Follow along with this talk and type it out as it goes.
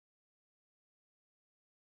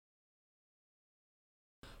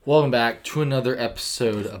Welcome back to another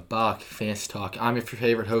episode of Bach Fantasy Talk. I'm your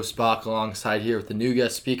favorite host, Bach, alongside here with the new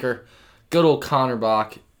guest speaker, good old Connor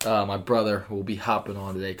Bach. My brother will be hopping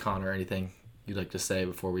on today. Connor, anything you'd like to say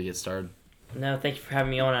before we get started? No, thank you for having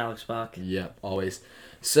me on, Alex Bach. Yeah, always.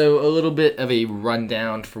 So a little bit of a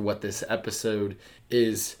rundown for what this episode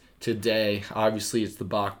is today. Obviously, it's the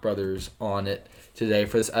Bach brothers on it today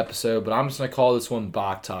for this episode, but I'm just going to call this one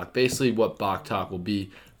Bach Talk. Basically, what Bach Talk will be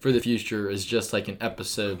for the future is just like an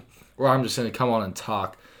episode where I'm just going to come on and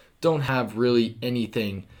talk. Don't have really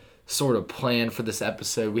anything sort of planned for this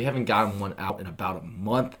episode. We haven't gotten one out in about a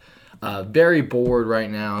month. Very bored right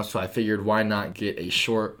now, so I figured why not get a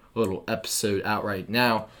short little episode out right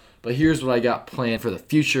now. But here's what I got planned for the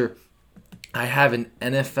future. I have an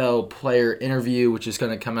NFL player interview, which is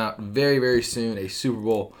going to come out very, very soon. A Super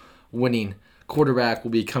Bowl winning quarterback will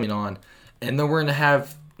be coming on. And then we're going to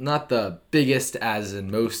have not the biggest as in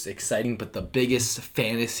most exciting, but the biggest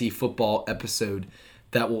fantasy football episode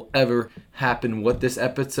that will ever happen. What this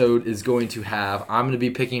episode is going to have, I'm going to be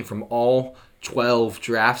picking from all 12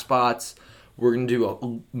 draft spots. We're going to do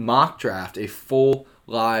a mock draft, a full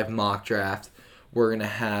live mock draft. We're going to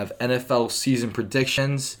have NFL season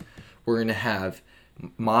predictions. We're going to have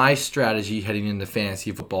my strategy heading into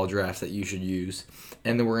fantasy football drafts that you should use.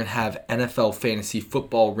 And then we're going to have NFL fantasy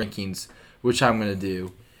football rankings, which I'm going to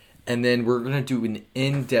do. And then we're going to do an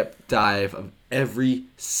in-depth dive of every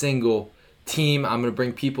single team. I'm going to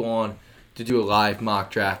bring people on to do a live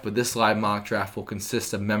mock draft. But this live mock draft will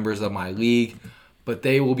consist of members of my league. But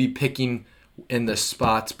they will be picking in the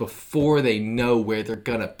spots before they know where they're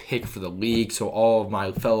going to pick for the league. So all of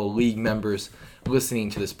my fellow league members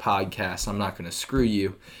listening to this podcast, I'm not going to screw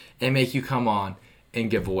you and make you come on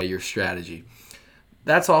and give away your strategy.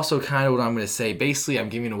 That's also kind of what I'm going to say. Basically, I'm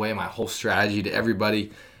giving away my whole strategy to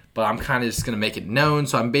everybody. But I'm kind of just going to make it known.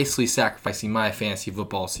 So I'm basically sacrificing my fantasy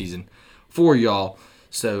football season for y'all.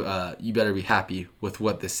 So you better be happy with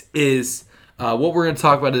what this is. What we're going to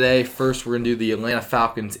talk about today, first we're going to do the Atlanta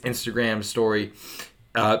Falcons Instagram story,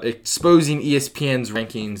 exposing ESPN's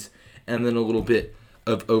rankings, and then a little bit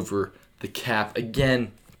of over the cap.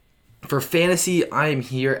 Again, for fantasy, I am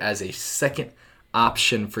here as a second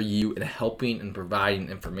option for you in helping and providing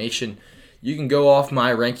information. You can go off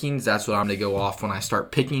my rankings. That's what I'm going to go off when I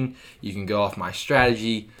start picking. You can go off my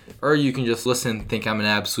strategy, or you can just listen, think I'm an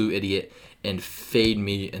absolute idiot, and fade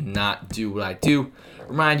me and not do what I do.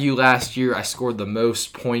 Remind you, last year I scored the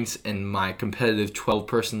most points in my competitive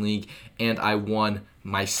 12-person league, and I won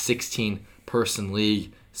my 16-person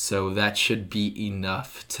league. So that should be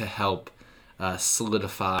enough to help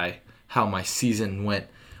solidify how my season went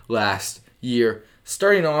last year.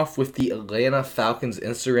 Starting off with the Atlanta Falcons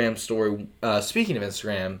Instagram story. Speaking of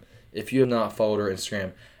Instagram, if you have not followed our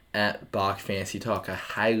Instagram at Bach Fantasy Talk, I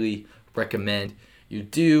highly recommend you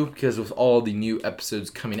do, because with all the new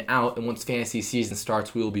episodes coming out, and once fantasy season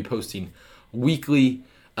starts, we will be posting weekly.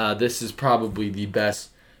 This is probably the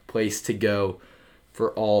best place to go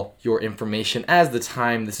for all your information. As the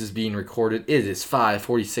time this is being recorded, it is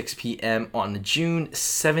 5:46 p.m. on June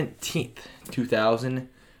 17th,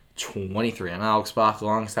 2023. I'm Alex Bach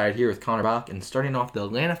alongside here with Connor Bach, and starting off the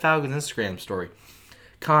Atlanta Falcons Instagram story.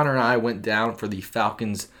 Connor and I went down for the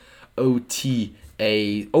Falcons open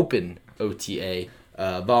OTA,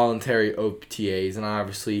 voluntary OTAs, and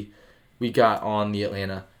obviously we got on the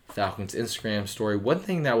Atlanta Falcons Instagram story. One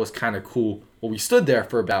thing that was kind of cool, well, we stood there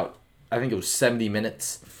for about, I think it was 70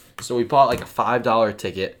 minutes. So we bought like a $5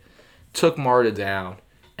 ticket, took Marta down,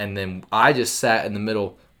 and then I just sat in the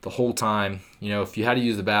middle the whole time. You know, if you had to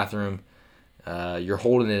use the bathroom, you're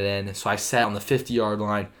holding it in. So I sat on the 50-yard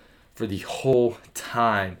line for the whole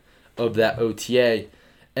time of that OTA.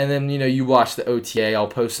 And then, you know, you watch the OTA. I'll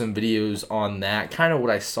post some videos on that. Kind of what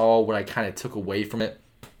I saw, what I kind of took away from it,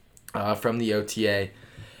 from the OTA.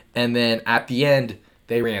 And then at the end,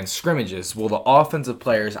 they ran scrimmages. Well, the offensive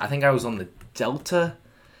players, I think I was on the Delta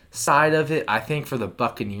side of it. I think for the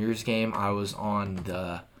Buccaneers game, I was on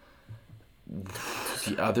the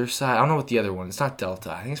other side. I don't know what the other one is. It's not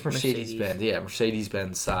Delta. I think it's Mercedes-Benz. Yeah,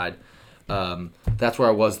 Mercedes-Benz side. That's where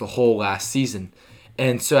I was the whole last season.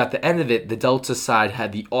 And so at the end of it, the Delta side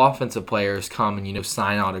had the offensive players come and, you know,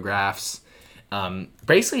 sign autographs.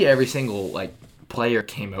 Basically every single like player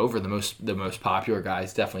came over. The most popular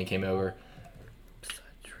guys definitely came over. Besides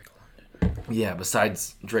Drake London. Yeah,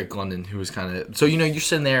 besides Drake London, who was kind of... So, you know, you're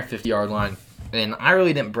sitting there, 50-yard line, and I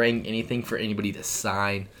really didn't bring anything for anybody to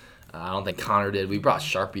sign. I don't think Connor did. We brought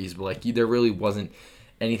Sharpies, but like there really wasn't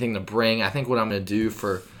anything to bring. I think what I'm going to do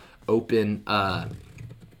for open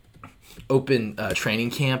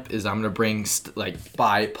training camp is I'm going to bring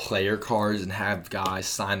buy player cards and have guys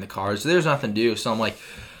sign the cards. So there's nothing to do. So I'm like,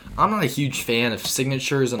 I'm not a huge fan of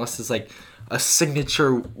signatures unless it's like a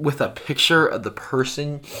signature with a picture of the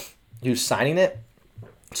person who's signing it.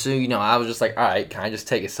 So, I was just like, all right, can I just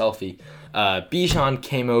take a selfie? Bijan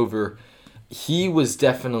came over. He was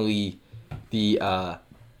definitely the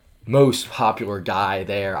most popular guy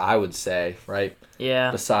there, I would say, right?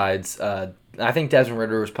 Yeah. Besides, I think Desmond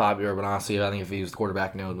Ritter was popular, but honestly, I think if he was the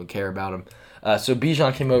quarterback, no one would care about him. So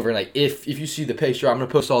Bijan came over, and like if you see the picture, I'm gonna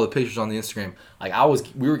post all the pictures on the Instagram. Like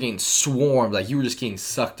we were getting swarmed, like you were just getting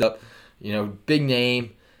sucked up. Big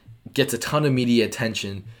name, gets a ton of media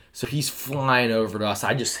attention. So he's flying over to us.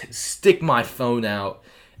 I just stick my phone out,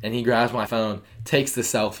 and he grabs my phone, takes the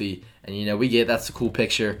selfie, and that's a cool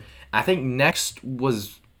picture. I think it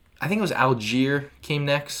was Algier came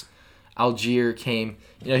next. Algier came.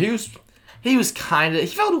 He was he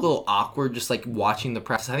felt a little awkward just like watching the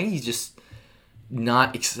press. I think he's just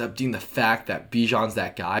not accepting the fact that Bijan's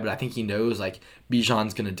that guy, but I think he knows like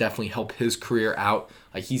Bijan's gonna definitely help his career out.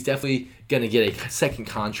 Like he's definitely gonna get a second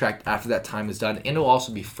contract after that time is done, and it'll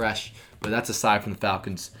also be fresh. But that's aside from the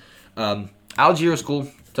Falcons. Algier was cool.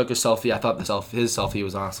 Took a selfie. I thought his selfie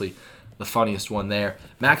was honestly the funniest one there.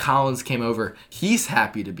 Mac Hollins came over. He's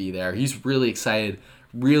happy to be there. He's really excited,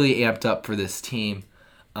 really amped up for this team.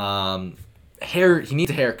 He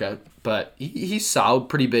needs a haircut, but he's solid,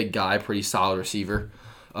 pretty big guy, pretty solid receiver.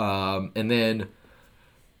 And then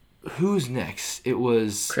who's next? It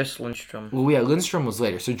was Chris Lindstrom. Well, yeah, Lindstrom was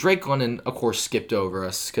later. So Drake London, of course, skipped over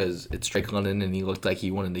us because it's Drake London, and he looked like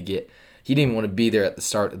he didn't even want to be there at the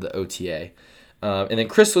start of the OTA. And then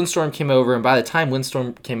Chris Lindstrom came over, and by the time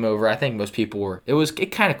Lindstrom came over, I think most people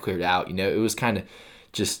it kind of cleared out. It was kind of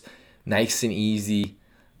just nice and easy.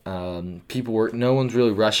 No one's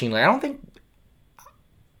really rushing. Like I don't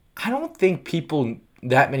think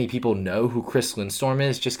that many people know who Chris Lindstrom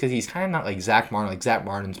is, just because he's kind of not like Zach Martin. Like Zach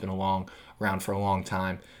Martin's been around for a long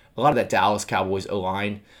time. A lot of that Dallas Cowboys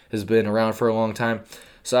O-line has been around for a long time.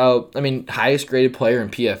 So, I mean, highest graded player in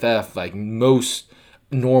PFF, like most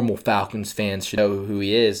normal Falcons fans should know who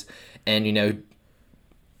he is. And,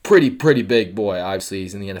 pretty big boy, obviously,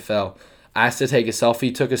 he's in the NFL. Asked to take a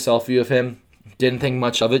selfie, took a selfie of him. Didn't think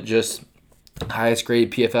much of it, just highest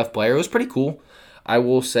graded PFF player. It was pretty cool. I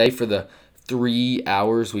will say for the 3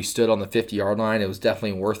 hours we stood on the 50-yard line, it was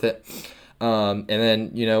definitely worth it. And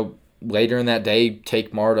then, later in that day,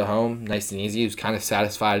 take Marta home, nice and easy. He was kind of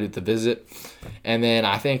satisfied with the visit. And then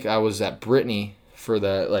I think I was at Brittany for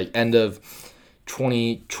the end of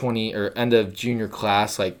 2020 or end of junior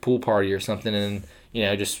class, pool party or something, and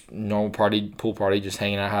just normal pool party, just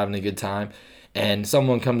hanging out, having a good time. And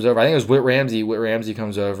someone comes over. I think it was Whit Ramsey. Whit Ramsey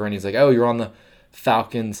comes over and he's like, "Oh, you're on the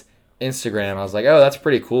Falcons Instagram." I was like, "Oh, that's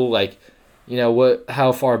pretty cool.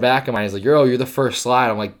 How far back am I?" He's like, "You're the first slide."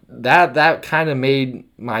 I'm like, that kind of made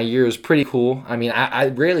my years pretty cool. I mean, I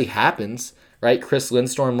rarely happens, right? Chris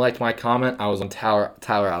Lindstrom liked my comment. I was on Tyler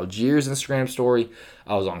Algier's Instagram story.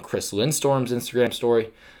 I was on Chris Lindstrom's Instagram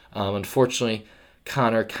story. Unfortunately,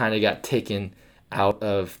 Connor kind of got taken out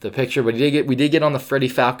of the picture, but we did get on the Freddie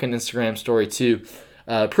Falcon Instagram story too.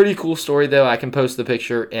 Pretty cool story though. I can post the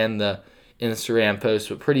picture and the Instagram post,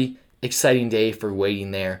 but pretty exciting day for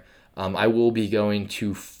waiting there. I will be going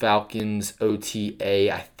to Falcons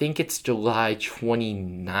OTA. I think it's July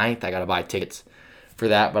 29th. I gotta buy tickets for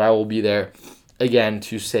that, but I will be there again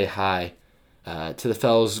to say hi to the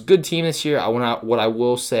fellas. Good team this year. What I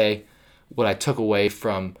will say, what I took away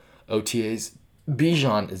from OTAs,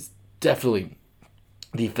 Bijan is definitely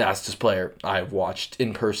the fastest player I've watched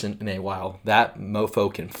in person in a while. That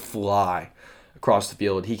mofo can fly across the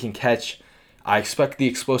field. He can catch. I expect the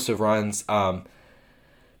explosive runs. From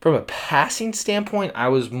a passing standpoint, I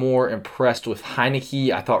was more impressed with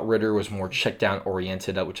Heineke. I thought Ritter was more check down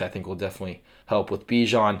oriented, which I think will definitely help with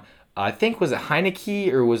Bijan. I think, was it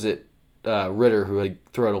Heineke or was it Ritter who had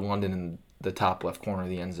throw to London in the top left corner of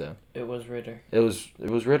the end zone? It was Ritter. It was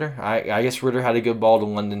Ritter. I guess Ritter had a good ball to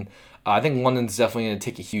London. I think London's definitely going to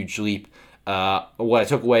take a huge leap. What I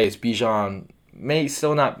took away is Bijan may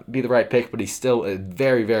still not be the right pick, but he's still a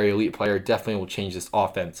very, very elite player. Definitely will change this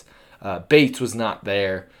offense. Bates was not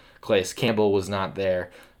there. Calais Campbell was not there.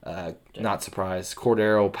 Not surprised.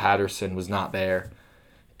 Cordero Patterson was not there.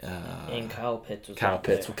 And Kyle Pitts was Kyle not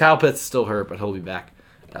Pitts. there. Well, Kyle Pitts is still hurt, but he'll be back.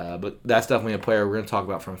 But that's definitely a player we're going to talk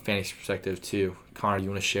about from a fantasy perspective too. Connor, you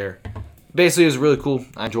want to share? Basically, it was really cool.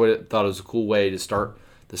 I enjoyed it. Thought it was a cool way to start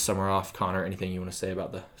the summer off. Connor, anything you want to say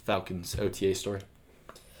about the Falcons OTA story?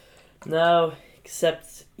 No,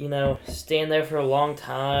 except, staying there for a long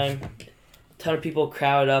time. A ton of people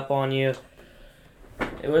crowded up on you.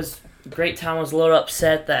 It was a great time. I was a little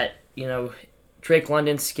upset that, Drake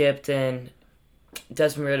London skipped and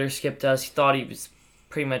Desmond Ritter skipped us. He thought he was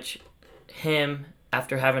pretty much him,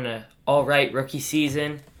 after having a all-right rookie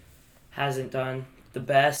season, hasn't done the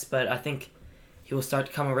best, but I think he will start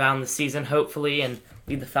to come around the season, hopefully, and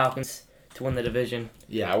lead the Falcons to win the division.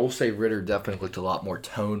 Yeah, I will say Ritter definitely looked a lot more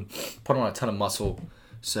toned, put on a ton of muscle.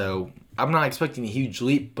 So I'm not expecting a huge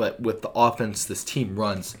leap, but with the offense this team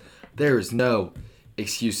runs, there is no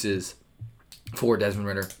excuses for Desmond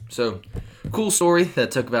Ritter. So cool story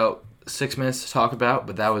that took about 6 minutes to talk about,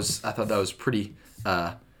 but I thought that was pretty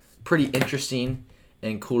interesting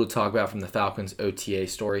and cool to talk about from the Falcons OTA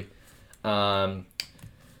story.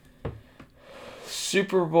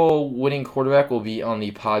 Super Bowl winning quarterback will be on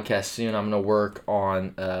the podcast soon. I'm going to work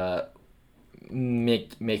on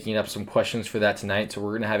making up some questions for that tonight. So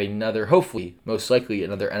we're going to have another, hopefully, most likely,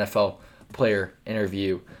 another NFL player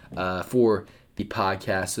interview for the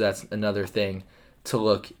podcast. So that's another thing to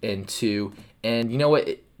look into. And you know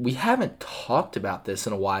what? We haven't talked about this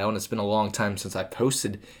in a while, and it's been a long time since I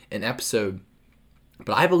posted an episode.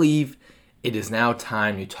 But I believe it is now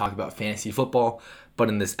time to talk about fantasy football. But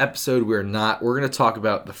in this episode, we're not. We're going to talk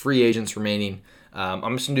about the free agents remaining.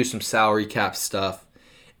 I'm just going to do some salary cap stuff.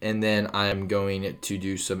 And then I'm going to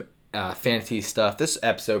do some fantasy stuff. This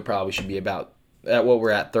episode probably should be about what we're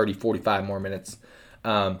at, 30, 45 more minutes.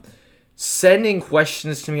 Sending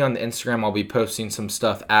questions to me on the Instagram. I'll be posting some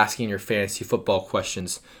stuff asking your fantasy football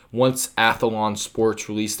questions. Once Athlon Sports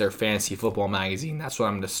release their fantasy football magazine, that's when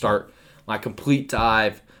I'm going to start my complete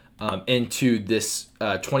dive into this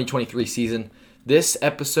 2023 season. This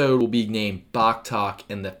episode will be named Bach Talk,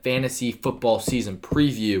 and the fantasy football season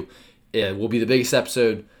preview will be the biggest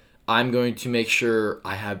episode. I'm going to make sure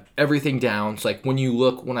I have everything down. So like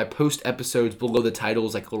when I post episodes below the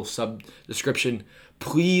titles, like a little sub description,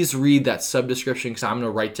 please read that sub description because I'm going to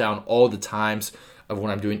write down all the times of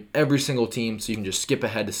when I'm doing every single team so you can just skip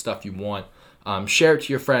ahead to stuff you want. Share it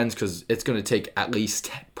to your friends because it's going to take at least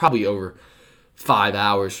probably over 5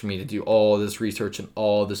 hours for me to do all this research and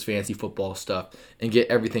all this fantasy football stuff and get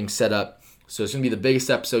everything set up. So it's going to be the biggest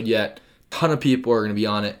episode yet. Ton of people are going to be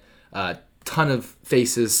on it. Ton of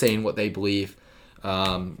faces saying what they believe. We're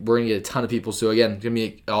going to get a ton of people. So again, it's going to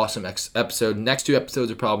be an awesome episode. Next 2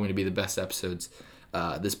 episodes are probably going to be the best episodes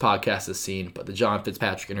this podcast has seen. But the John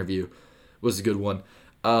Fitzpatrick interview was a good one.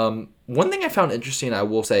 One thing I found interesting, I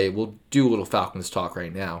will say, we'll do a little Falcons talk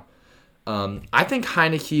right now. I think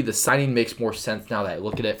Heineke, the signing makes more sense now that I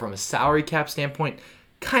look at it from a salary cap standpoint.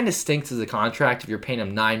 Kind of stinks as a contract if you're paying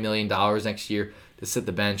him $9 million next year to sit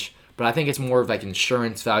the bench. But I think it's more of like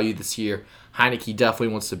insurance value this year. Heineke definitely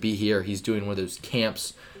wants to be here. He's doing one of those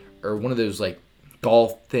camps or one of those like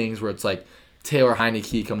golf things where it's like Taylor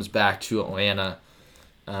Heineke comes back to Atlanta.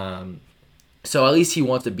 So at least he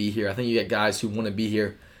wants to be here. I think you get guys who want to be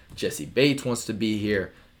here. Jesse Bates wants to be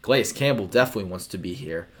here. Calais Campbell definitely wants to be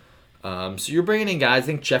here. So you're bringing in guys. I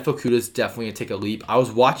think Jeff Okudah is definitely going to take a leap. I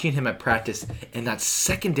was watching him at practice, and that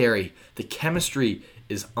secondary, the chemistry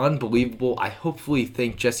is unbelievable. I hopefully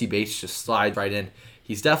think Jesse Bates just slides right in.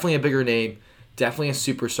 He's definitely a bigger name, definitely a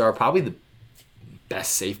superstar, probably the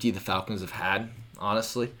best safety the Falcons have had,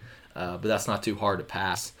 honestly. But that's not too hard to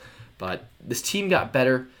pass. But this team got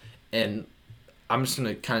better, and I'm just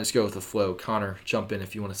going to kind of just go with the flow. Connor, jump in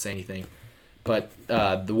if you want to say anything. But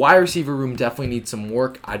the wide receiver room definitely needs some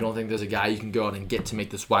work. I don't think there's a guy you can go out and get to make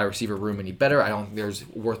this wide receiver room any better. I don't think there's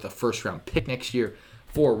worth a first-round pick next year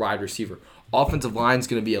for a wide receiver. Offensive line is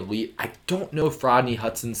going to be elite. I don't know if Rodney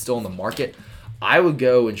Hudson's still in the market. I would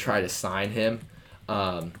go and try to sign him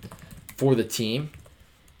for the team.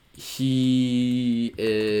 He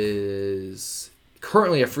is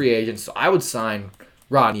currently a free agent, so I would sign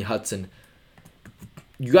Rodney Hudson.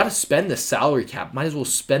 You got to spend the salary cap. Might as well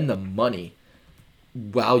spend the money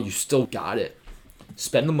while you still got it.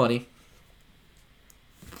 Spend the money.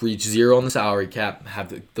 Reach zero on the salary cap.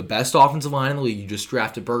 Have the best offensive line in the league. You just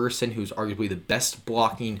drafted Bergerson, who's arguably the best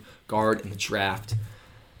blocking guard in the draft.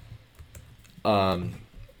 So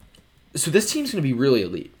this team's going to be really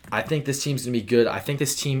elite. I think this team's going to be good. I think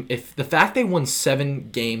this team, if the fact they won 7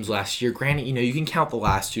 games last year, granted, you can count the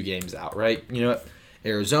last 2 games out, right? You know what?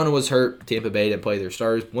 Arizona was hurt. Tampa Bay didn't play their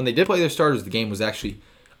starters. When they did play their starters, the game was actually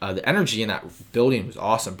the energy in that building was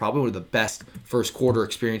awesome. Probably one of the best first quarter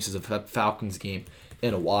experiences of a Falcons game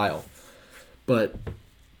in a while. But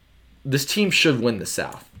this team should win the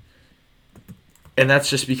South. And that's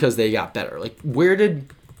just because they got better. Like, where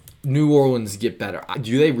did New Orleans get better?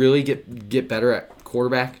 Do they really get better at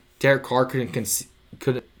quarterback? Derek Carr couldn't.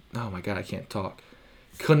 Oh my God, I can't talk.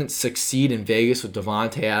 Couldn't succeed in Vegas with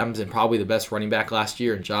Devontae Adams and probably the best running back last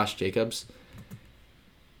year in Josh Jacobs.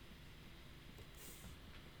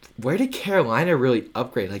 where did Carolina really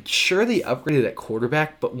upgrade? Like, sure, they upgraded at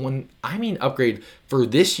quarterback, but when I mean upgrade for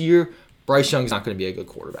this year, Bryce Young's not going to be a good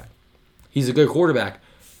quarterback. He's a good quarterback,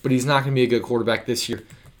 but he's not going to be a good quarterback this year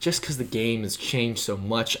just because the game has changed so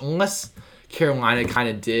much. Unless Carolina kind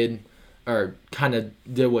of did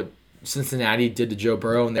what Cincinnati did to Joe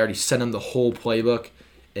Burrow, and they already sent him the whole playbook,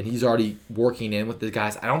 and he's already working in with the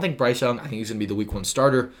guys. I don't think Bryce Young, I think he's going to be the week 1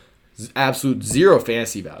 starter. Absolute zero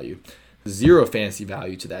fantasy value. Zero fantasy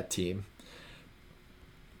value to that team.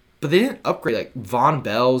 But they didn't upgrade. Like, Von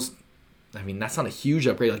Bell's, I mean, that's not a huge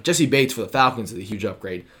upgrade. Like, Jesse Bates for the Falcons is a huge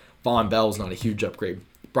upgrade. Von Bell's not a huge upgrade.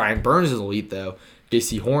 Brian Burns is elite, though.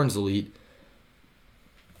 J.C. Horn's elite.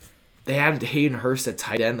 They added Hayden Hurst at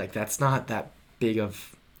tight end. Like, that's not that big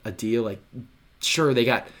of a deal. Like, sure, they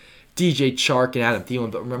got DJ Chark and Adam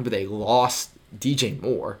Thielen, but remember, they lost DJ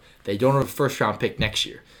Moore. They don't have a first-round pick next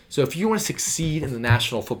year. So if you want to succeed in the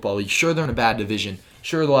National Football League, sure, they're in a bad division.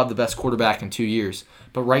 Sure, they'll have the best quarterback in 2 years.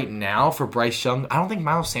 But right now, for Bryce Young, I don't think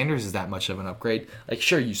Miles Sanders is that much of an upgrade. Like,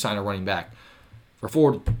 sure, you sign a running back for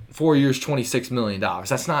 4 years, $26 million.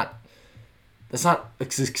 That's not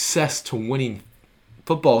a success to winning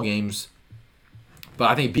football games. But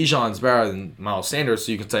I think Bijan's better than Miles Sanders,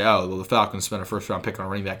 so you can say, oh, well, the Falcons spent a first-round pick on a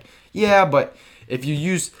running back. Yeah, but if you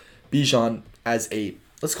use Bijan as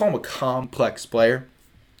let's call him a complex player,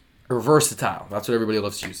 or versatile, that's what everybody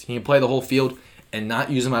loves to use. He can play the whole field and not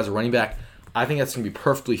use him as a running back. I think that's going to be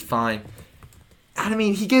perfectly fine. And I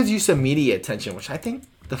mean, he gives you some media attention, which I think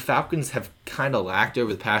the Falcons have kind of lacked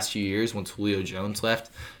over the past few years once Julio Jones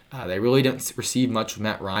left. They really didn't receive much with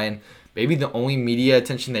Matt Ryan. Maybe the only media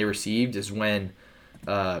attention they received is when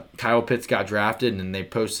Kyle Pitts got drafted, and they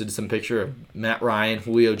posted some picture of Matt Ryan,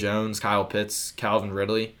 Julio Jones, Kyle Pitts, Calvin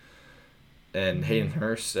Ridley, and Hayden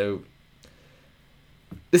Hurst. So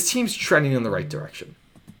this team's trending in the right direction.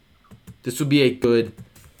 This would be a good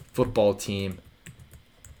football team.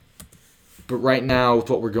 But right now, with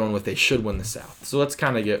what we're going with, they should win the South. So let's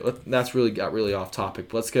kind of that's really got really off topic.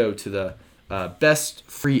 But let's go to the best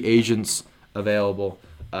free agents available.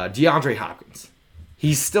 DeAndre Hopkins.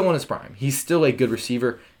 He's still in his prime. He's still a good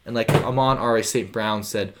receiver. And like Amon R.A. St. Brown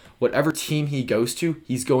said, whatever team he goes to,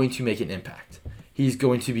 he's going to make an impact. He's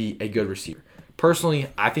going to be a good receiver. Personally,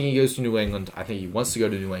 I think he goes to New England. I think he wants to go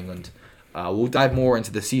to New England. We'll dive more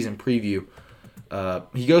into the season preview.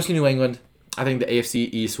 He goes to New England. I think the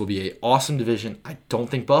AFC East will be an awesome division. I don't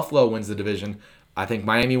think Buffalo wins the division. I think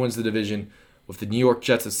Miami wins the division with the New York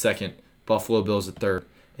Jets at second, Buffalo Bills at third,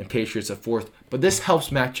 and Patriots at fourth. But this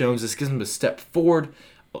helps Mac Jones. This gives him a step forward.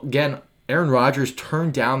 Again, Aaron Rodgers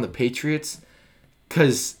turned down the Patriots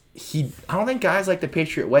because I don't think guys like the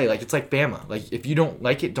Patriot way. Like, it's like Bama. Like, if you don't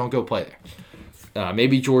like it, don't go play there.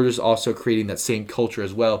 Maybe Georgia's also creating that same culture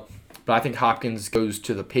as well. But I think Hopkins goes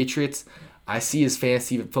to the Patriots. I see his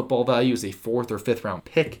fantasy football value as a 4th or 5th round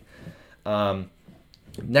pick.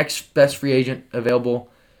 Next best free agent available,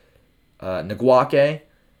 Ngwake.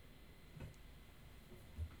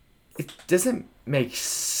 It doesn't make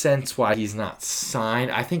sense why he's not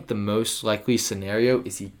signed. I think the most likely scenario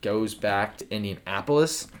is he goes back to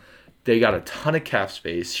Indianapolis. They got a ton of cap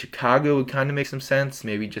space. Chicago would kind of make some sense.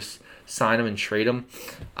 Maybe just sign him and trade him.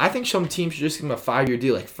 I think some teams should just give him a 5-year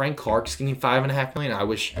deal. Like Frank Clark's getting $5.5 million. I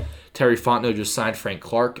wish Terry Fontenot just signed Frank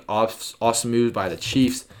Clark. Awesome move by the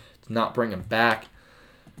Chiefs to not bring him back.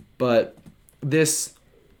 But this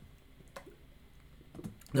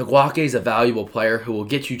Ngwake is a valuable player who will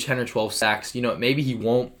get you 10 or 12 sacks. You know, maybe he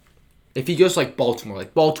won't. If he goes like Baltimore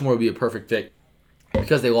would be a perfect fit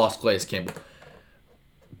because they lost Calais Campbell.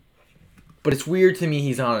 But it's weird to me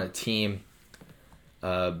he's on a team.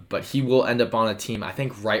 But he will end up on a team, I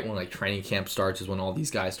think, right when like training camp starts is when all these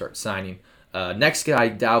guys start signing. Next guy,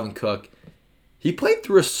 Dalvin Cook. He played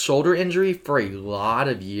through a shoulder injury for a lot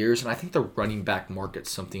of years, and I think the running back market's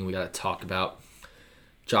something we got to talk about.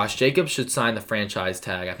 Josh Jacobs should sign the franchise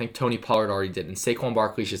tag. I think Tony Pollard already did, and Saquon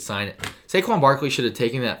Barkley should sign it. Saquon Barkley should have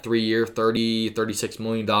taken that 3-year, $36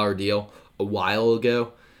 million deal a while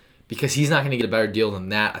ago because he's not going to get a better deal than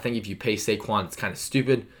that. I think if you pay Saquon, it's kind of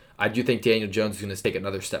stupid. I do think Daniel Jones is going to take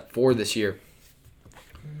another step forward this year.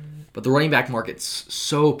 But the running back market's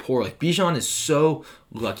so poor. Like, Bijan is so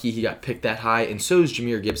lucky he got picked that high, and so is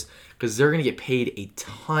Jahmyr Gibbs, because they're going to get paid a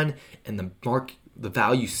ton, and the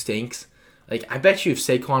value stinks. Like, I bet you if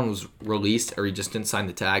Saquon was released or he just didn't sign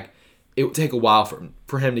the tag, it would take a while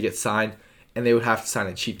for him to get signed, and they would have to sign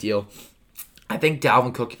a cheap deal. I think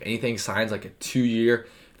Dalvin Cook, if anything, signs like a 2-year,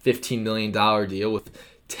 $15 million deal with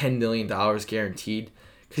 $10 million guaranteed.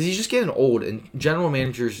 Because he's just getting old, and general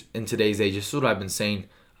managers in today's age, this is what I've been saying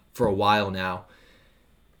for a while now,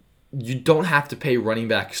 you don't have to pay running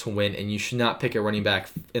backs to win, and you should not pick a running back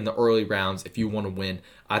in the early rounds if you want to win.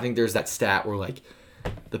 I think there's that stat where, like,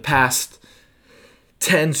 the past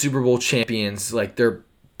 10 Super Bowl champions, like, their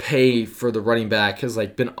pay for the running back has,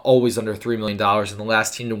 like, been always under $3 million, and the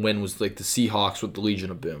last team to win was, like, the Seahawks with the Legion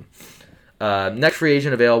of Boom. Next free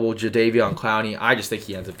agent available, Jadeveon Clowney. I just think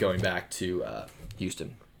he ends up going back to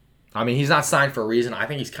Houston. I mean, he's not signed for a reason. I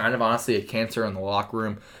think he's kind of honestly a cancer in the locker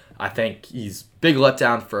room. I think he's big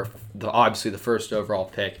letdown for obviously the first overall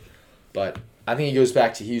pick. But I think he goes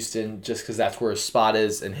back to Houston just because that's where his spot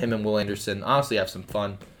is, and him and Will Anderson honestly have some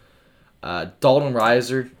fun. Dalton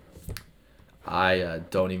Reiser. I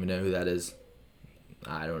don't even know who that is.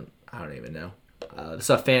 I don't even know. This is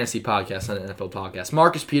a fantasy podcast, not an NFL podcast.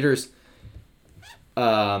 Marcus Peters.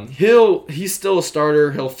 He's still a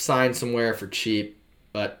starter. He'll sign somewhere for cheap,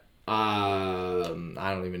 but I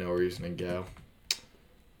don't even know where he's gonna go.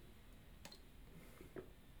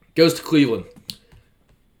 Goes to Cleveland.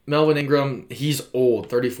 Melvin Ingram, he's old,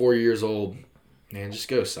 34 years old. Man, just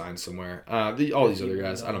go sign somewhere. All these other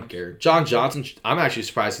guys, I don't care. John Johnson, I'm actually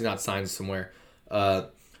surprised he's not signed somewhere.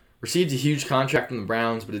 Received a huge contract from the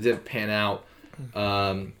Browns, but it didn't pan out.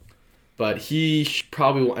 But he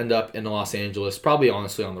probably will end up in Los Angeles, probably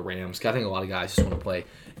honestly on the Rams. I think a lot of guys just want to play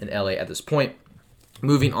in LA at this point.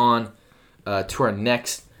 Moving on to our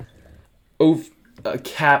next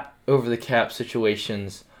over-the-cap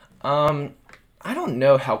situations. I don't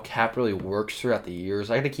know how cap really works throughout the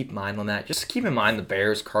years. I got to keep in mind on that. Just keep in mind the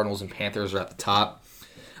Bears, Cardinals, and Panthers are at the top.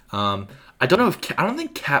 I don't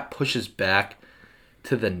think cap pushes back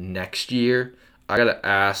to the next year. I got to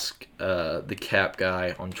ask the cap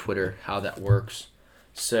guy on Twitter how that works.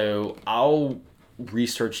 So I'll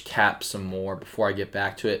research cap some more before I get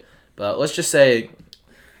back to it. But let's just say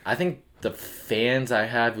I think the fans I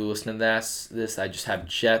have who listen to this I just have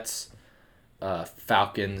Jets,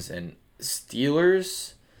 Falcons, and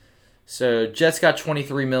Steelers. So Jets got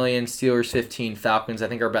 $23 million, Steelers 15, Falcons I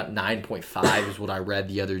think are about 9.5 is what I read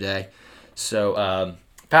the other day. So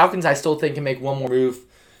Falcons I still think can make one more move.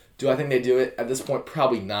 Do I think they do it? At this point,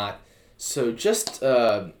 probably not. So just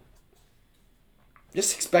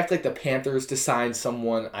expect like the Panthers to sign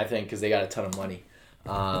someone, I think, because they got a ton of money.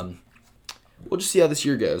 We'll just see how this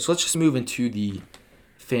year goes. So let's just move into the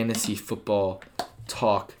fantasy football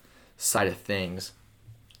talk side of things.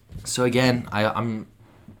 So again, I'm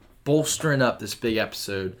bolstering up this big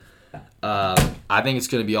episode. I think it's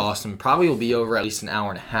going to be awesome. Probably will be over at least an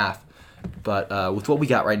hour and a half. But with what we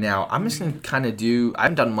got right now, I'm just going to kind of I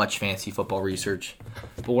haven't done much fantasy football research.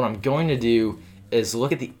 But what I'm going to do is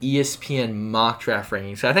look at the ESPN mock draft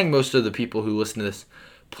rankings. So I think most of the people who listen to this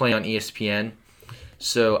play on ESPN.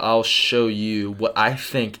 So I'll show you what I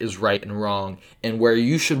think is right and wrong and where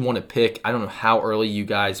you should want to pick. I don't know how early you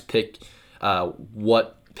guys pick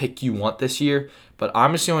what pick you want this year. But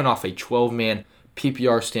I'm just going off a 12-man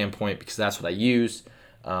PPR standpoint because that's what I use.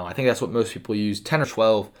 I think that's what most people use, 10 or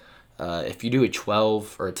 12. If you do a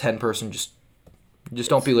 12 or a 10 person, just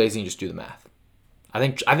don't be lazy and just do the math. I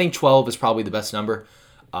think 12 is probably the best number.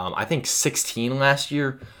 I think 16 last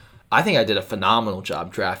year. I think I did a phenomenal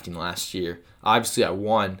job drafting last year. Obviously, I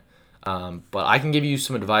won, but I can give you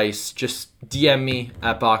some advice. Just DM me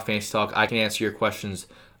at Bach Fantasy Talk. I can answer your questions.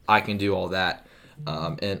 I can do all that,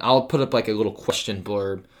 and I'll put up like a little question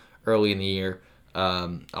blurb early in the year.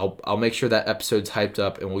 I'll make sure that episode's hyped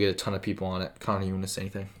up, and we'll get a ton of people on it. Connor, you want to say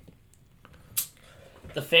anything?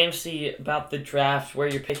 The fantasy about the draft where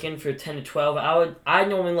you're picking for 10 to 12, I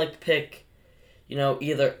normally like to pick,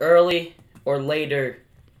 either early or later,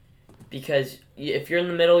 because if you're in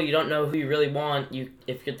the middle, you don't know who you really want.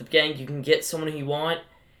 If you're at the beginning, you can get someone who you want,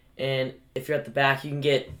 and if you're at the back, you can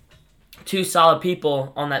get two solid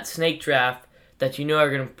people on that snake draft that you know are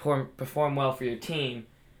going to perform well for your team,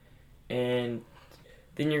 and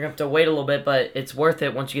then you're going to have to wait a little bit, but it's worth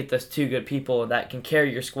it once you get those two good people that can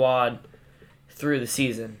carry your squad through the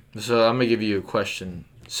season. So I'm going to give you a question.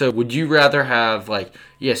 So would you rather have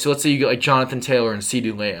so let's say you get like Jonathan Taylor and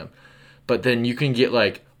CeeDee Lamb, but then you can get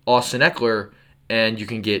like Austin Eckler and you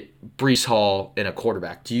can get Breece Hall and a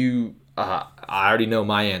quarterback. Do you, I already know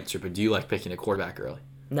my answer, but do you like picking a quarterback early?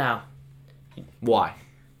 No. Why?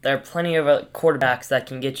 There are plenty of quarterbacks that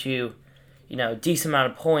can get you, a decent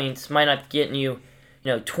amount of points. Might not get you,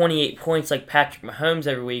 28 points like Patrick Mahomes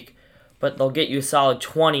every week, but they'll get you a solid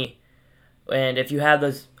 20. And if you have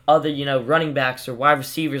those other, running backs or wide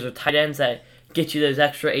receivers or tight ends that get you those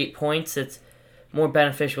extra 8 points, it's more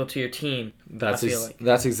beneficial to your team. That's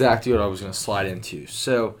exactly what I was going to slide into.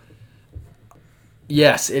 So,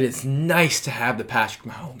 yes, it is nice to have the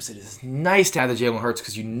Patrick Mahomes. It is nice to have the Jalen Hurts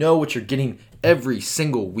because you know what you're getting every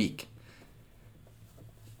single week.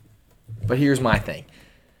 But here's my thing.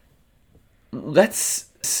 Let's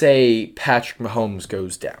say Patrick Mahomes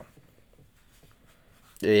goes down.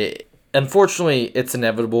 Unfortunately, it's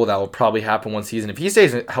inevitable. That will probably happen one season. If he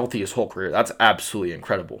stays healthy his whole career, that's absolutely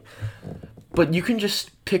incredible. But you can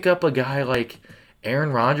just pick up a guy like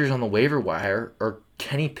Aaron Rodgers on the waiver wire or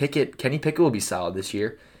Kenny Pickett. Kenny Pickett will be solid this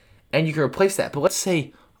year, and you can replace that. But let's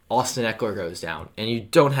say Austin Eckler goes down and you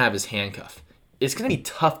don't have his handcuff. It's going to be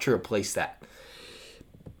tough to replace that.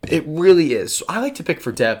 It really is. So I like to pick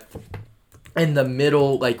for depth in the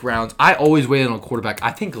middle rounds. I always waited on a quarterback.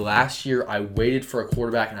 I think last year I waited for a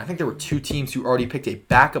quarterback, and I think there were two teams who already picked a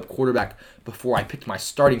backup quarterback before I picked my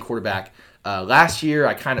starting quarterback. Last year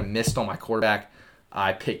I kind of missed on my quarterback.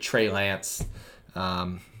 I picked Trey Lance.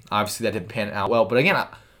 Obviously that didn't pan out well. But again,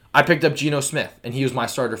 I picked up Geno Smith, and he was my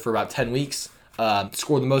starter for about 10 weeks.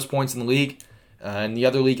 Scored the most points in the league. In the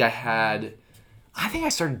other league I think I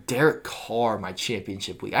started Derek Carr my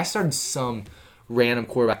championship league. I started some random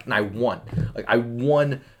quarterback, and I won. I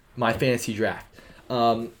won my fantasy draft.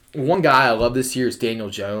 One guy I love this year is Daniel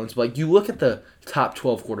Jones. But you look at the top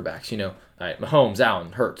 12 quarterbacks, all right, Mahomes,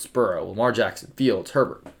 Allen, Hurts, Burrow, Lamar Jackson, Fields,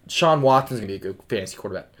 Herbert. Deshaun Watson's going to be a good fantasy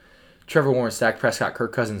quarterback. Trevor Lawrence, Dak Prescott,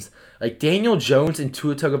 Kirk Cousins. Daniel Jones and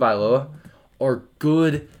Tua Tagovailoa are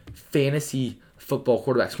good fantasy football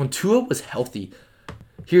quarterbacks. When Tua was healthy,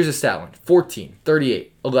 here's a stat line: 14,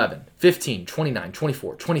 38, 11, 15, 29,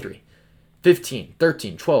 24, 23, 15,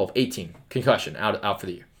 13, 12, 18. Concussion, out for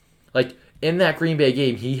the year. In that Green Bay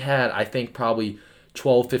game, he had, I think, probably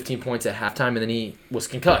 12, 15 points at halftime, and then he was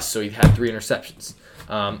concussed, so he had 3 interceptions.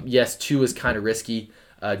 Yes, 2 was kind of risky.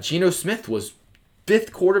 Geno Smith was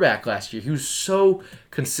 5th quarterback last year. He was so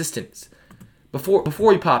consistent.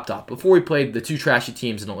 Before he popped up, before he played the 2 trashy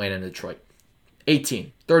teams in Atlanta and Detroit.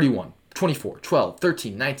 18, 31, 24, 12,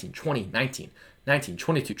 13, 19, 20, 19, 19,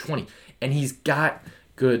 22, 20. And he's got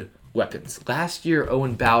good weapons. Last year,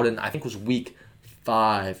 Owen Bowden, I think was week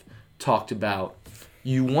 5, talked about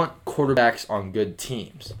you want quarterbacks on good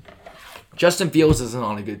teams. Justin Fields isn't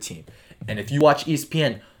on a good team. And if you watch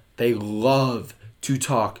ESPN, they love to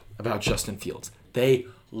talk about Justin Fields. They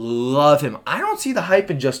love him. I don't see the hype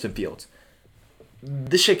in Justin Fields.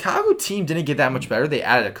 The Chicago team didn't get that much better. They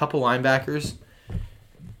added a couple linebackers,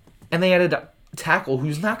 and they added a tackle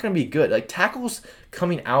who's not going to be good. Tackles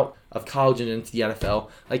coming out of college and into the NFL,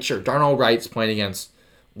 sure, Darnell Wright's playing against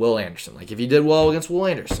Will Anderson. If he did well against Will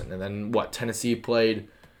Anderson, and then Tennessee played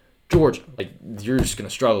Georgia. You're just going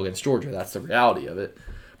to struggle against Georgia. That's the reality of it.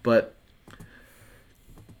 But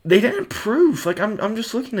they didn't improve. I'm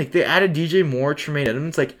just looking. They added DJ Moore, Tremaine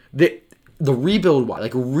Edmonds. The rebuild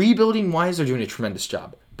wise, rebuilding wise, they're doing a tremendous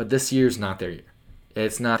job. But this year's not their year.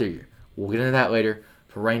 It's not their year. We'll get into that later.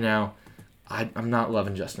 For right now, I'm not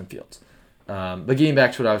loving Justin Fields. But getting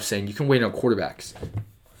back to what I was saying, you can wait on quarterbacks.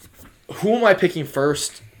 Who am I picking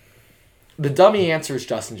first? The dummy answer is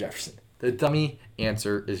Justin Jefferson. The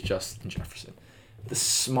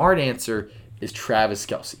smart answer is Travis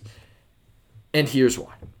Kelce. And here's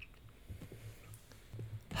why.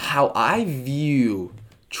 How I view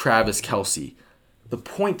Travis Kelce, the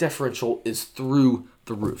point differential is through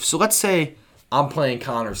the roof. So let's say I'm playing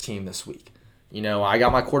Connor's team this week. I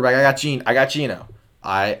got my quarterback. I got Geno.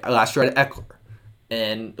 Last year I had Eckler.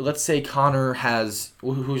 And let's say Connor has...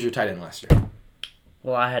 Who's your tight end last year?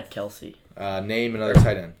 Well, I had Kelce. Name another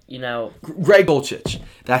tight end. Greg Olchich.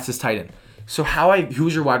 That's his tight end. So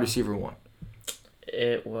who's your wide receiver 1?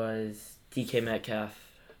 It was DK Metcalf.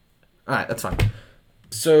 All right, that's fine.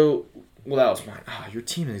 So, that was mine. Your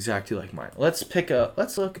team is exactly like mine. Let's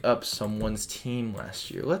look up someone's team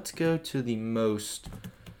last year. Let's go to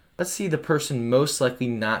let's see the person most likely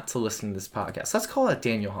not to listen to this podcast. Let's call that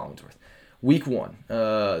Daniel Hollingsworth. Week 1.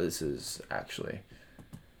 This is actually,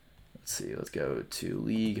 let's see. Let's go to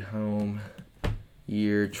League Home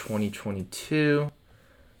Year 2022.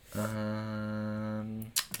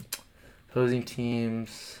 Opposing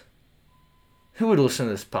teams. Who would listen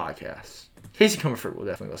to this podcast? Casey Comerford will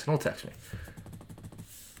definitely listen. He'll text me.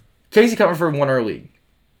 Casey Comerford won our league.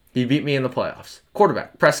 He beat me in the playoffs.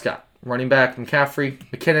 Quarterback, Prescott. Running back, McCaffrey,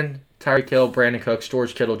 McKinnon, Tyreek Hill, Brandon Cooks,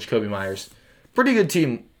 George Kittle, Jacoby Myers. Pretty good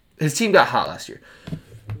team. His team got hot last year.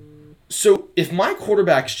 So if my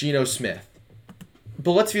quarterback's Geno Smith,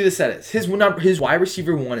 but let's view this as his wide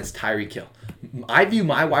receiver 1 is Tyreek Hill. I view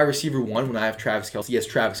my wide receiver 1 when I have Travis Kelce as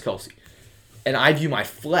Travis Kelce. And I view my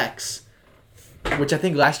flex, which I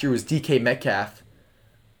think last year was DK Metcalf,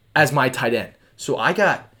 as my tight end. So I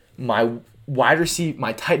got my wide receiver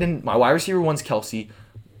 1's Kelce,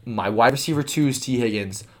 my wide receiver 2 is T.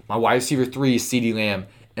 Higgins, my wide receiver 3 is CeeDee Lamb,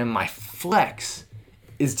 and my flex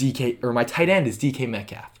is my tight end is DK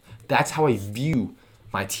Metcalf. That's how I view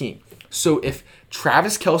my team. So if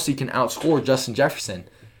Travis Kelce can outscore Justin Jefferson,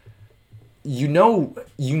 you know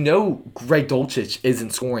Greg Dulcich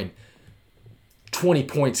isn't scoring 20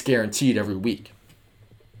 points guaranteed every week.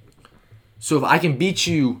 So if I can beat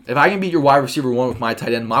your wide receiver 1 with my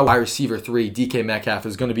tight end, my wide receiver 3, DK Metcalf,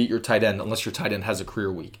 is going to beat your tight end unless your tight end has a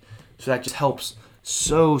career week. So that just helps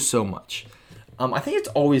so much. I think it's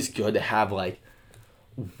always good to have like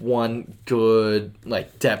one good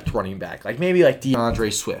like depth running back, like maybe like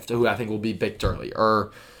DeAndre Swift, who I think will be picked early,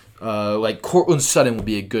 or like Cortland Sutton will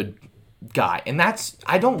be a good guy. And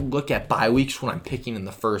I don't look at bye weeks when I'm picking in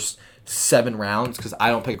the first 7 rounds because I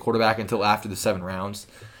don't pick a quarterback until after the 7 rounds.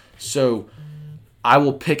 So I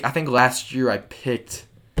will pick. I think last year I picked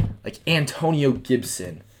like Antonio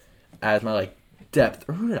Gibson as my like depth.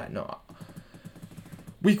 Or who did I know?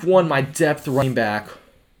 Week 1, my depth running back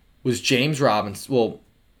was James Robinson. Well,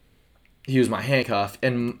 he was my handcuff,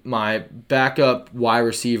 and my backup wide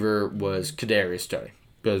receiver was Kadarius Toney.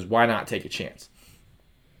 Because why not take a chance?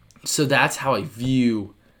 So that's how I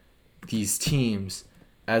view these teams,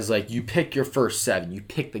 as like you pick your first 7, you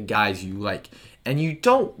pick the guys you like, and you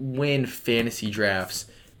don't win fantasy drafts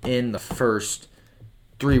in the first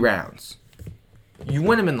 3 rounds. You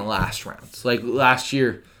win them in the last rounds. Like last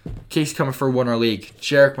year, Case Comerford won our league.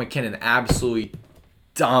 Jerick McKinnon absolutely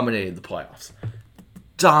dominated the playoffs.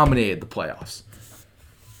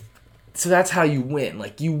 So that's how you win.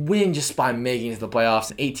 Like you win just by making it to the playoffs.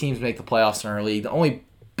 And 8 teams make the playoffs in our league. The only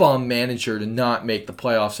bum manager to not make the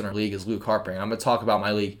playoffs in our league is Luke Harper. I'm going to talk about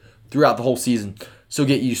my league throughout the whole season, so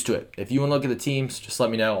get used to it. If you want to look at the teams, just let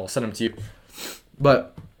me know. I'll send them to you.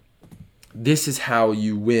 But this is how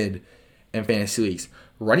you win in fantasy leagues.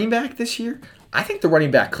 Running back this year, I think the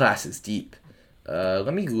running back class is deep.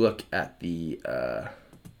 Let me look at the...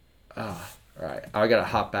 all right, I got to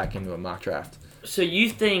hop back into a mock draft. So you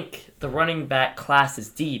think the running back class is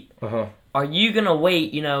deep. Uh-huh. Are you going to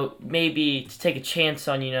wait, maybe to take a chance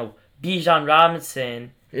on, Bijan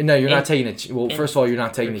Robinson? No, you're not taking it. Well, first of all, you're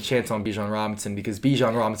not taking a chance on Bijan Robinson because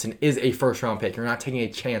Bijan Robinson is a first-round pick. You're not taking a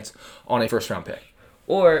chance on a first-round pick.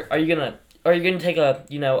 Or are you gonna take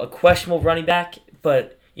a questionable running back,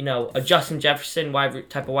 but a Justin Jefferson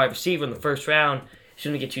type of wide receiver in the first round is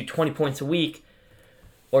going to get you 20 points a week,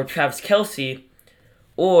 or Travis Kelce,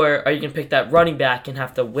 or are you going to pick that running back and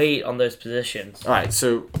have to wait on those positions? All right,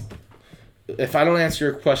 so if I don't answer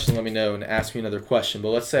your question, let me know and ask me another question. But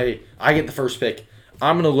let's say I get the first pick.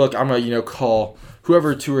 I'm going to call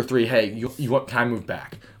whoever 2 or 3, hey, you want, can I move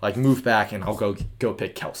back? Like, move back, and I'll go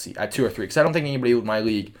pick Kelce at 2 or 3. Because I don't think anybody with my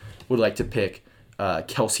league would like to pick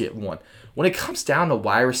Kelce at 1. When it comes down to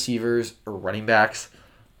wide receivers or running backs,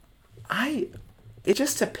 it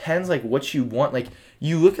just depends, like, what you want. Like,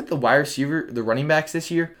 you look at the wide receiver, the running backs this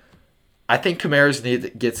year, I think Kamara's going to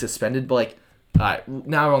get suspended. But, like,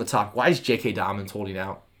 now we're on the top. Why is J.K. Dobbins holding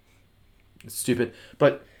out? It's stupid.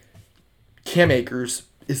 But Cam Akers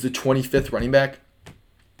is the 25th running back.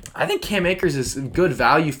 I think Cam Akers is good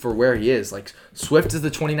value for where he is. Like, Swift is the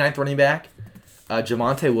 29th running back.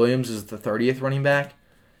 Javonte Williams is the 30th running back.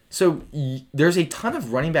 So there's a ton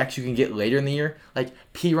of running backs you can get later in the year. Like,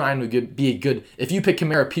 P. Ryan would be a good... If you pick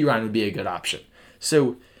Kamara, P. Ryan would be a good option.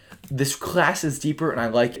 So this class is deeper, and I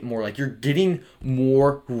like it more. Like, you're getting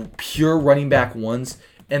more pure running back ones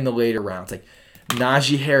in the later rounds. Like,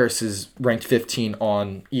 Najee Harris is ranked 15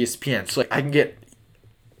 on ESPN. So, like, I can get...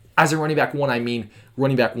 As a running back 1, I mean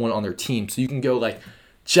running back 1 on their team. So you can go, like,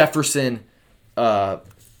 Jefferson,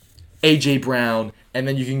 A.J. Brown, and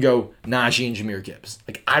then you can go Najee and Jahmyr Gibbs.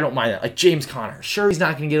 Like, I don't mind that. Like, James Conner. Sure, he's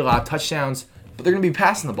not going to get a lot of touchdowns, but they're going to be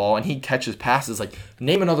passing the ball, and he catches passes. Like,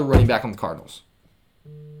 name another running back on the Cardinals.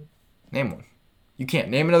 Name one. You can't.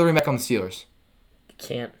 Name another running back on the Steelers.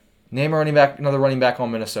 Can't. Name another running back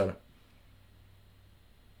on Minnesota.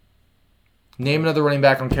 Name another running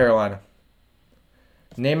back on Carolina.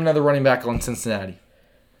 Name another running back on Cincinnati.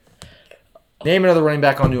 Name another running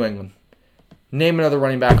back on New England. Name another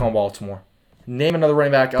running back on Baltimore. Name another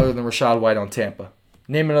running back other than Rachaad White on Tampa.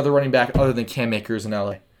 Name another running back other than Cam Akers in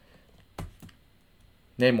LA.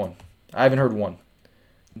 Name one. I haven't heard one.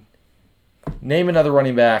 Name another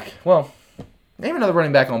running back. Well, name another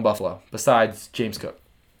running back on Buffalo besides James Cook.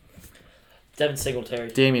 Devin Singletary.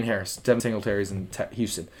 Damian Harris. Devin Singletary's in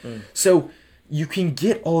Houston. So you can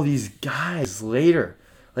get all these guys later.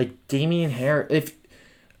 Like Damian Harris.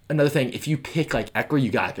 Another thing, if you pick like Eckler,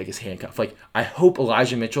 you gotta pick his handcuff. Like, I hope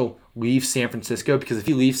Elijah Mitchell leaves San Francisco, because if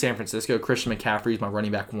he leaves San Francisco, Christian McCaffrey is my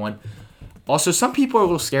running back 1. Also, some people are a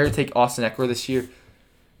little scared to take Austin Eckler this year.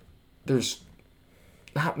 There's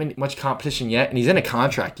much competition yet, and he's in a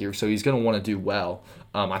contract year, so he's going to want to do well.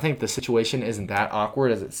 I think the situation isn't that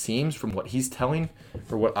awkward as it seems from what he's telling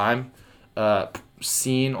or what I'm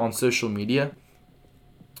seeing on social media.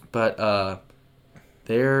 But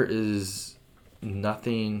there is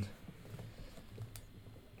nothing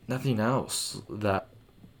else that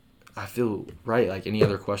I feel right. Like, any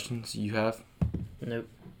other questions you have? Nope.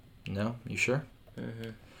 No? You sure? Mm-hmm.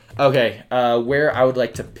 Okay, where I would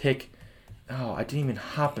like to pick... Oh, I didn't even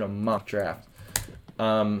hop in a mock draft.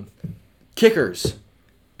 Kickers.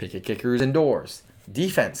 Pick a kickers indoors.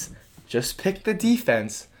 Defense. Just pick the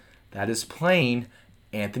defense that is playing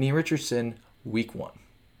Anthony Richardson week 1.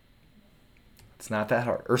 It's not that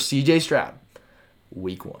hard. Or CJ Stroud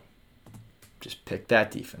week 1. Just pick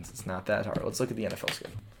that defense. It's not that hard. Let's look at the NFL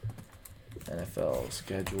schedule. NFL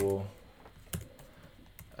schedule.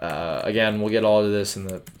 Again, we'll get all of this in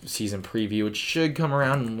the season preview, which should come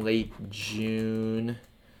around in late June.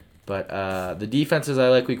 But the defenses I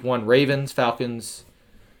like week 1, Ravens, Falcons.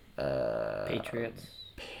 Patriots.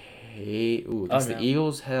 The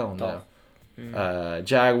Eagles? Hell no.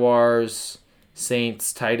 Jaguars,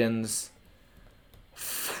 Saints, Titans,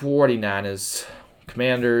 49ers,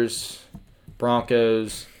 Commanders,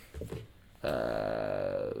 Broncos.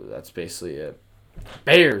 That's basically it.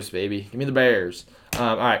 Bears, baby. Give me the Bears.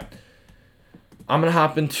 All right. I'm going to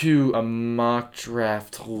hop into a mock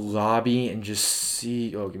draft lobby and just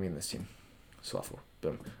see. Oh, give me this team. Softball.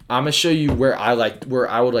 Boom. I'm going to show you where I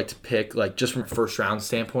would like to pick, like, just from a first round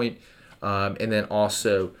standpoint. And then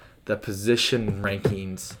also the position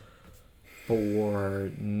rankings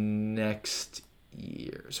for next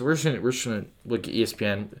year. So we're just gonna look at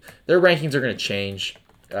ESPN. Their rankings are going to change.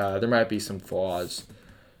 There might be some flaws.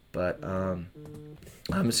 But I'm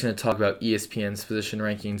just going to talk about ESPN's position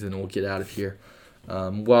rankings, and then we'll get out of here.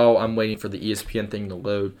 While I'm waiting for the ESPN thing to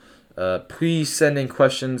load, please send in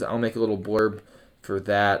questions. I'll make a little blurb for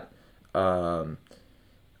that.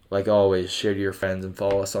 Like always, share to your friends and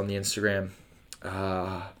follow us on the Instagram.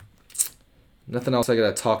 Nothing else I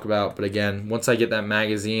got to talk about. But again, once I get that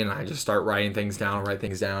magazine, I just start writing things down.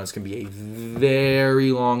 It's going to be a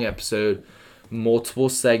very long episode, multiple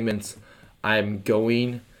segments. I'm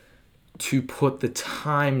going to put the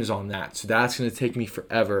times on that. So that's going to take me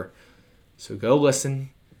forever. So go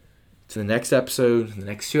listen to the next episode. The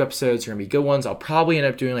next 2 episodes are going to be good ones. I'll probably end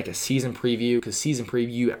up doing like a season preview because season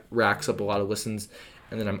preview racks up a lot of listens.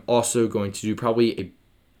 And then I'm also going to do probably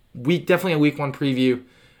definitely a week 1 preview.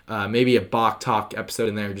 Maybe a Bach Talk episode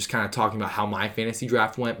in there, just kind of talking about how my fantasy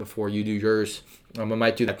draft went before you do yours. I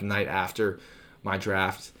might do that the night after my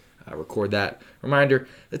draft. Record that. Reminder,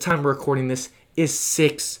 the time we're recording this is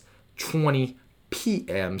 6:20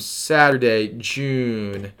 p.m. Saturday,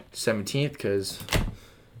 June 17th, because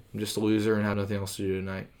I'm just a loser and have nothing else to do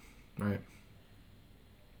tonight. All right.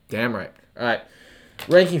 Damn right. All right.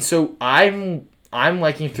 Rankings. So I'm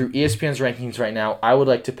liking through ESPN's rankings right now. I would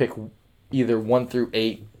like to pick either 1 through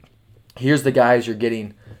 8. Here's the guys you're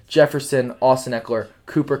getting: Jefferson, Austin Eckler,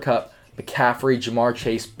 Cooper Kupp, McCaffrey, Jamar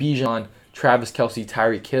Chase, Bijan, Travis Kelce,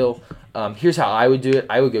 Tyreek Hill. Here's how I would do it.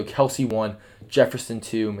 I would go Kelce 1, Jefferson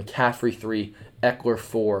 2, McCaffrey 3, Eckler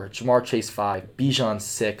 4, Jamar Chase 5, Bijan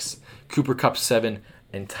 6, Cooper Kupp 7,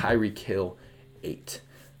 and Tyreek Hill 8.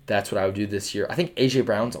 That's what I would do this year. I think A.J.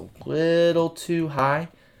 Brown's a little too high,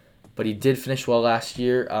 but he did finish well last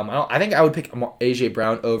year. I think I would pick A.J.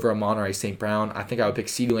 Brown over Amon-Ra St. Brown. I think I would pick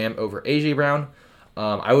CeeDee Lamb over A.J. Brown.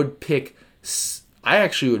 I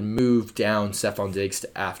actually would move down Stephon Diggs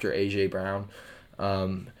to after A.J. Brown.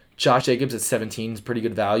 Josh Jacobs at 17 is pretty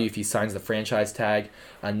good value if he signs the franchise tag.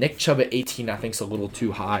 Nick Chubb at 18 I think is a little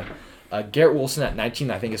too high. Garrett Wilson at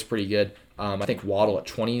 19 I think is pretty good. I think Waddle at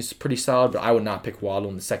 20 is pretty solid, but I would not pick Waddle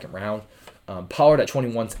in the second round. Pollard at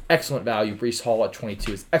 21 is excellent value. Breece Hall at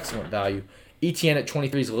 22 is excellent value. ETN at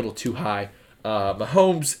 23 is a little too high.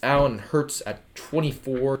 Mahomes, Allen, and Hurts at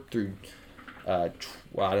 24 through... I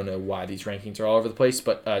don't know why these rankings are all over the place,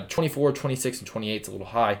 but 24, 26, and 28 is a little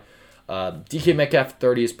high. DK Metcalf at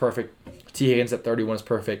 30 is perfect. T. Higgins at 31 is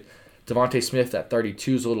perfect. Devontae Smith at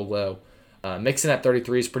 32 is a little low. Mixon at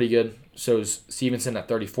 33 is pretty good. So is Stevenson at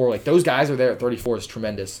 34. Like, those guys are there at 34 is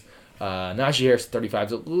tremendous. Najee Harris at 35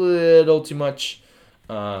 is a little too much.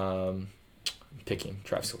 Picking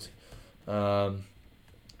Travis Kelce.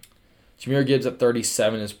 Jahmyr Gibbs at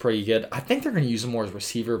 37 is pretty good. I think they're going to use him more as a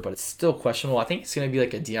receiver, but it's still questionable. I think it's going to be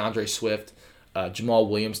like a DeAndre Swift, Jamal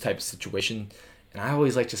Williams type of situation. And I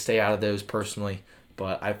always like to stay out of those personally.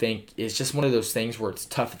 But I think it's just one of those things where it's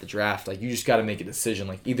tough at the draft. Like, you just got to make a decision.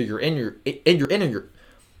 Like, either you're in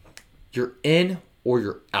or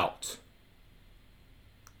you're out.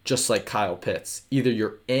 Just like Kyle Pitts. Either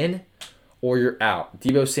you're in or you're out.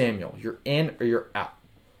 Deebo Samuel, you're in or you're out.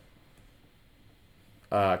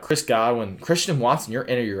 Chris Godwin, Christian Watson, you're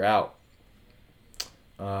in or you're out.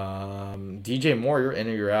 DJ Moore, you're in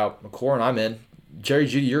or you're out. McLaurin, I'm in. Jerry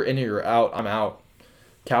Jeudy, you're in or you're out. I'm out.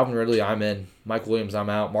 Calvin Ridley, I'm in. Mike Williams, I'm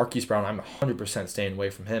out. Marquise Brown, I'm 100% staying away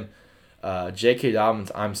from him. J.K.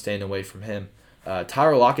 Dobbins, I'm staying away from him.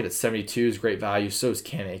 Tyler Lockett at 72 is great value. So is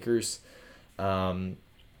Cam Akers.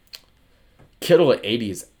 Kittle at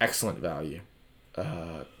 80 is excellent value.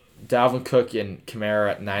 Dalvin Cook and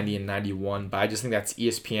Kamara at 90 and 91. But I just think that's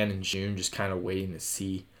ESPN in June, just kind of waiting to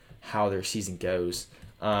see how their season goes.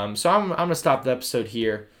 So I'm going to stop the episode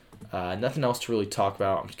here. Nothing else to really talk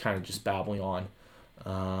about. I'm kind of just babbling on.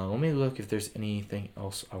 Let me look if there's anything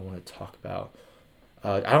else I want to talk about.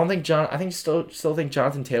 I still think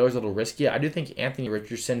Jonathan Taylor's a little risky. I do think Anthony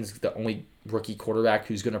Richardson is the only rookie quarterback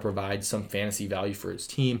who's going to provide some fantasy value for his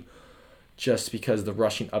team, just because the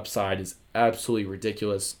rushing upside is absolutely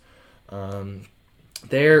ridiculous.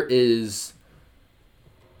 There is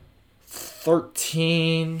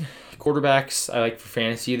 13 quarterbacks I like for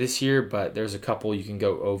fantasy this year, but there's a couple you can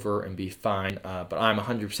go over and be fine. But I'm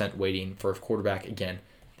 100% waiting for a quarterback again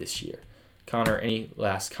this year. Connor, any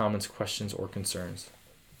last comments, questions, or concerns?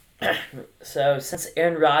 So, since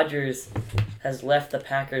Aaron Rodgers has left the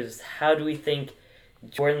Packers, how do we think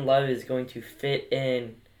Jordan Love is going to fit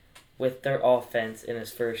in with their offense in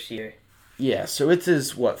his first year? Yeah, so it's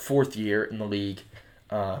his, fourth year in the league.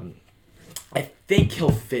 I think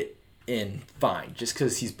he'll fit in fine just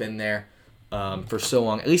because he's been there for so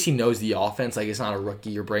long. At least he knows the offense. Like, it's not a rookie.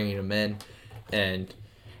 You're bringing him in, and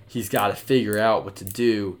he's got to figure out what to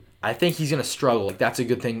do. I think he's going to struggle. Like, that's a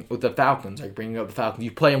good thing with the Falcons. Like, bringing up the Falcons,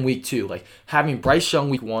 you play in week 2. Like, having Bryce Young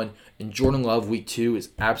week 1 and Jordan Love week 2 is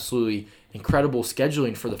absolutely incredible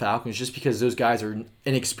scheduling for the Falcons just because those guys are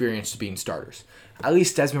inexperienced being starters. At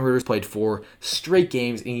least Desmond Ritter's played 4 straight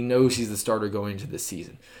games, and he knows he's the starter going into this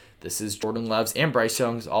season. This is Jordan Love's and Bryce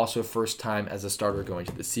Young's also first time as a starter going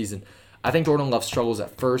into this season. I think Jordan Love struggles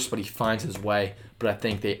at first, but he finds his way. But I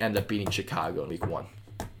think they end up beating Chicago in week 1.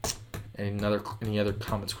 Any other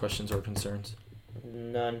comments, questions, or concerns?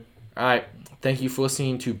 None. All right. Thank you for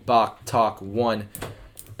listening to Bach Talk 1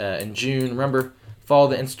 in June. Remember, follow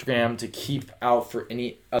the Instagram to keep out for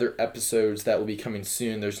any other episodes that will be coming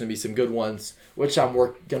soon. There's going to be some good ones, which I'm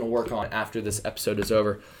going to work on after this episode is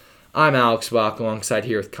over. I'm Alex Bach alongside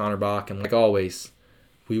here with Connor Bach. And like always,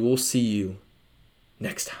 we will see you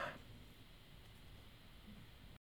next time.